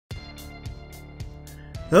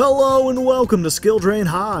Hello and welcome to Skill Drain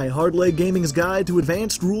High, Hardleg Gaming's guide to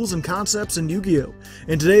advanced rules and concepts in Yu-Gi-Oh!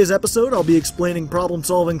 In today's episode, I'll be explaining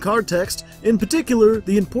problem-solving card text, in particular,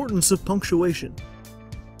 the importance of punctuation.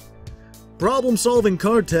 Problem-solving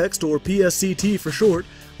card text, or PSCT for short,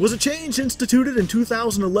 was a change instituted in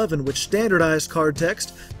 2011 which standardized card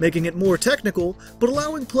text, making it more technical, but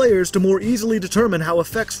allowing players to more easily determine how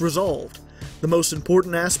effects resolved. The most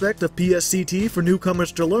important aspect of PSCT for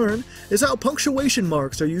newcomers to learn is how punctuation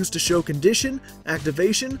marks are used to show condition,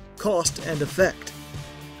 activation, cost, and effect.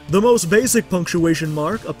 The most basic punctuation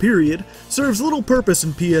mark, a period, serves little purpose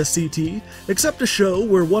in PSCT except to show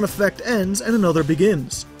where one effect ends and another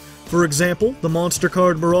begins. For example, the monster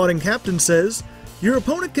card Marauding Captain says, "Your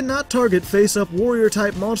opponent cannot target face-up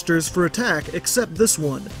warrior-type monsters for attack except this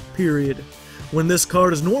one, period. When this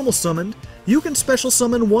card is normal summoned, you can special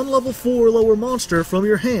summon one level 4 or lower monster from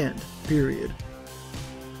your hand, period."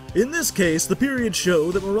 In this case, the periods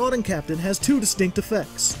show that Marauding Captain has two distinct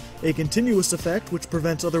effects, a continuous effect which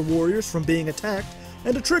prevents other warriors from being attacked,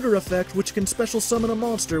 and a trigger effect which can special summon a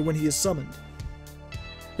monster when he is summoned.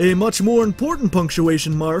 A much more important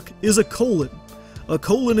punctuation mark is a colon. A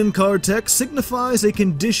colon in card text signifies a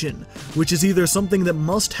condition, which is either something that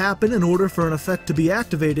must happen in order for an effect to be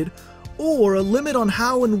activated, or a limit on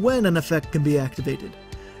how and when an effect can be activated.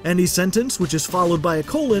 Any sentence which is followed by a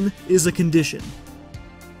colon is a condition.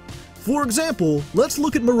 For example, let's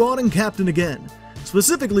look at Marauding Captain again,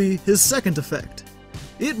 specifically his second effect.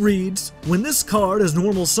 It reads, "When this card is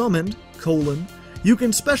normal summoned, colon, you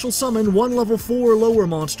can special summon one level 4 or lower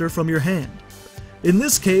monster from your hand." In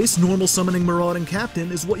this case, normal summoning Marauding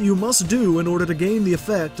Captain is what you must do in order to gain the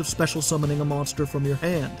effect of special summoning a monster from your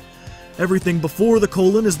hand. Everything before the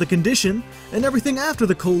colon is the condition, and everything after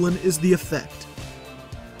the colon is the effect.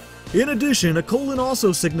 In addition, a colon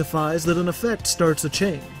also signifies that an effect starts a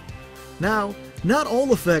chain. Now, not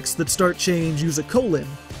all effects that start chains use a colon,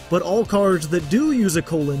 but all cards that do use a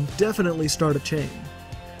colon definitely start a chain.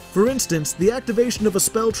 For instance, the activation of a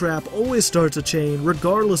spell trap always starts a chain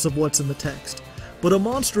regardless of what's in the text, but a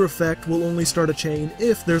monster effect will only start a chain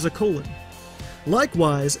if there's a colon.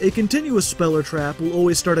 Likewise, a continuous spell or trap will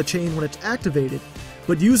always start a chain when it's activated,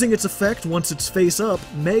 but using its effect once it's face up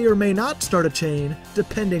may or may not start a chain,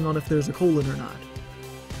 depending on if there's a colon or not.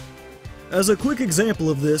 As a quick example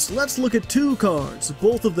of this, let's look at two cards,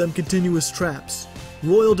 both of them continuous traps,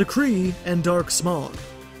 Royal Decree and Dark Smog.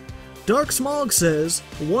 Dark Smog says,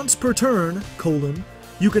 "Once per turn, colon,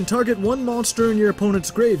 you can target one monster in your opponent's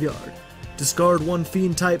graveyard, discard one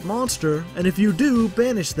fiend-type monster, and if you do,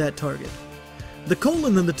 banish that target." The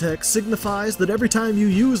colon in the text signifies that every time you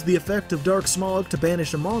use the effect of Dark Smog to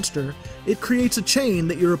banish a monster, it creates a chain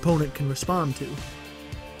that your opponent can respond to.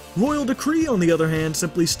 Royal Decree, on the other hand,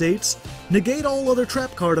 simply states, "Negate all other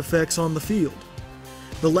trap card effects on the field."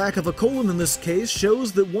 The lack of a colon in this case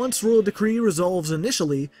shows that once Royal Decree resolves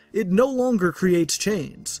initially, it no longer creates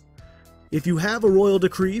chains. If you have a Royal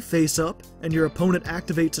Decree face up, and your opponent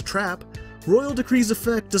activates a trap, Royal Decree's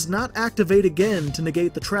effect does not activate again to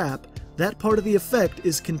negate the trap. That part of the effect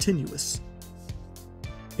is continuous.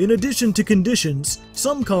 In addition to conditions,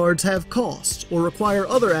 some cards have costs or require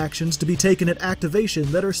other actions to be taken at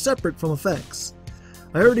activation that are separate from effects.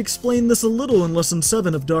 I already explained this a little in Lesson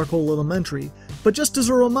 7 of Dark Hole Elementary, but just as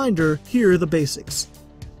a reminder, here are the basics.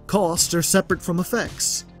 Costs are separate from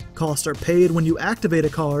effects. Costs are paid when you activate a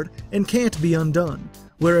card and can't be undone,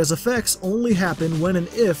 whereas effects only happen when and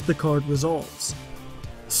if the card resolves.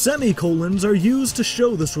 Semicolons are used to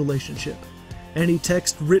show this relationship. Any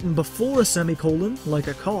text written before a semicolon, like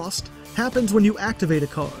a cost, happens when you activate a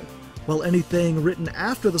card, while anything written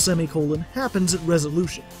after the semicolon happens at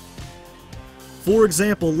resolution. For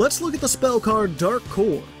example, let's look at the spell card Dark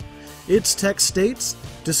Core. Its text states,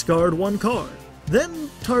 "Discard one card, then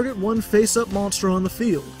target one face-up monster on the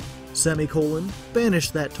field, semicolon,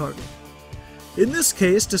 banish that target." In this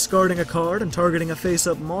case, discarding a card and targeting a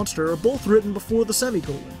face-up monster are both written before the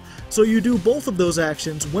semicolon, so you do both of those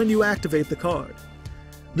actions when you activate the card.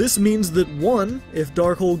 This means that 1, if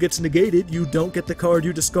Dark Hole gets negated, you don't get the card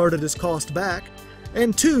you discarded as cost back,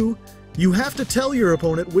 and 2, you have to tell your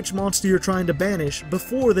opponent which monster you're trying to banish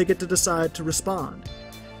before they get to decide to respond.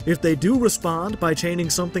 If they do respond by chaining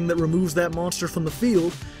something that removes that monster from the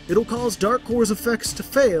field, it'll cause Dark Core's effects to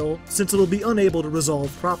fail since it'll be unable to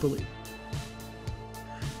resolve properly.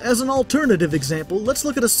 As an alternative example, let's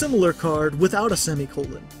look at a similar card without a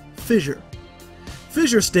semicolon, Fissure.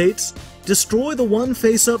 Fissure states, "Destroy the one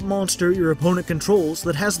face-up monster your opponent controls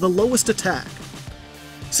that has the lowest attack."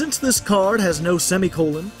 Since this card has no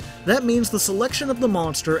semicolon, that means the selection of the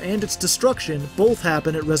monster and its destruction both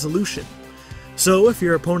happen at resolution. So if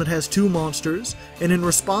your opponent has 2 monsters, and in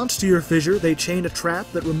response to your fissure they chain a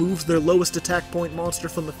trap that removes their lowest attack point monster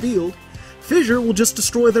from the field, fissure will just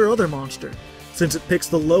destroy their other monster, since it picks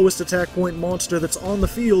the lowest attack point monster that's on the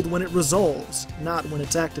field when it resolves, not when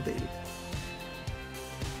it's activated.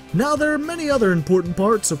 Now there are many other important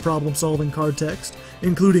parts of problem-solving card text,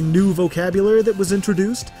 including new vocabulary that was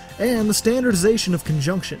introduced, and the standardization of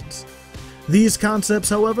conjunctions. These concepts,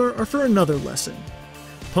 however, are for another lesson.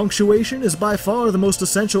 Punctuation is by far the most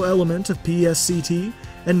essential element of PSCT,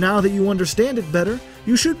 and now that you understand it better,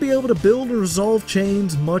 you should be able to build and resolve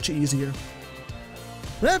chains much easier.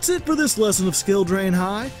 That's it for this lesson of Skill Drain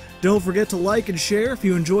High. Don't forget to like and share if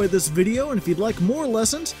you enjoyed this video, and if you'd like more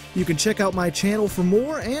lessons, you can check out my channel for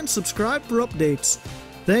more and subscribe for updates.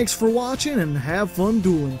 Thanks for watching and have fun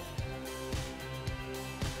dueling.